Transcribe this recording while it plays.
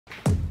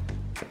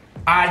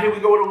Alright, here we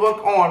go with a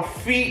look on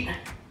feet.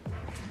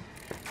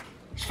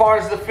 As far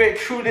as the fit,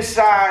 true to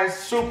size,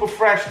 super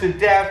fresh to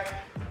death,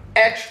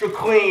 extra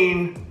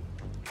clean.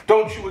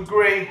 Don't you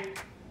agree?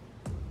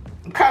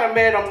 I'm kind of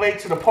mad I'm late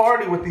to the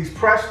party with these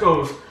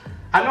Prestos.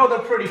 I know they're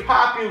pretty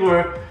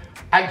popular.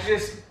 I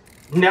just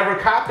never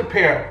copped a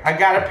pair. I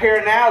got a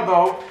pair now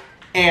though,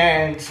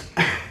 and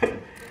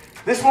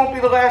this won't be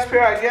the last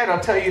pair I get, I'll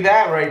tell you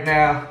that right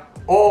now.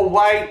 All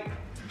white,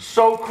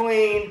 so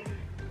clean,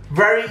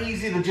 very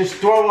easy to just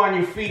throw on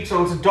your feet,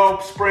 so it's a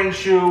dope spring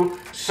shoe,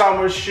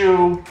 summer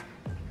shoe.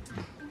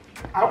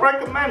 I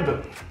recommend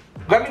them.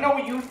 Let me know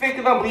what you think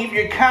of them, leave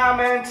your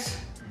comments.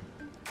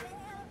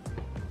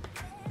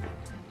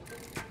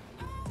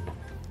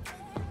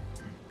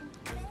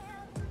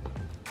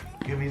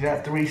 Give me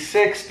that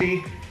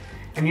 360.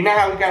 And you know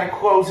how we gotta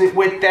close it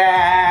with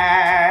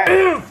that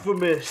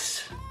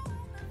infamous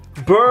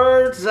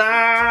bird's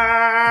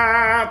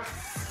eye.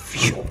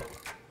 Phew.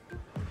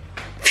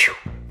 Phew,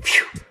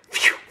 phew,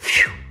 phew,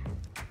 phew.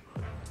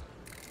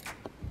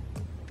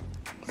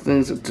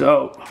 Things are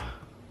dope.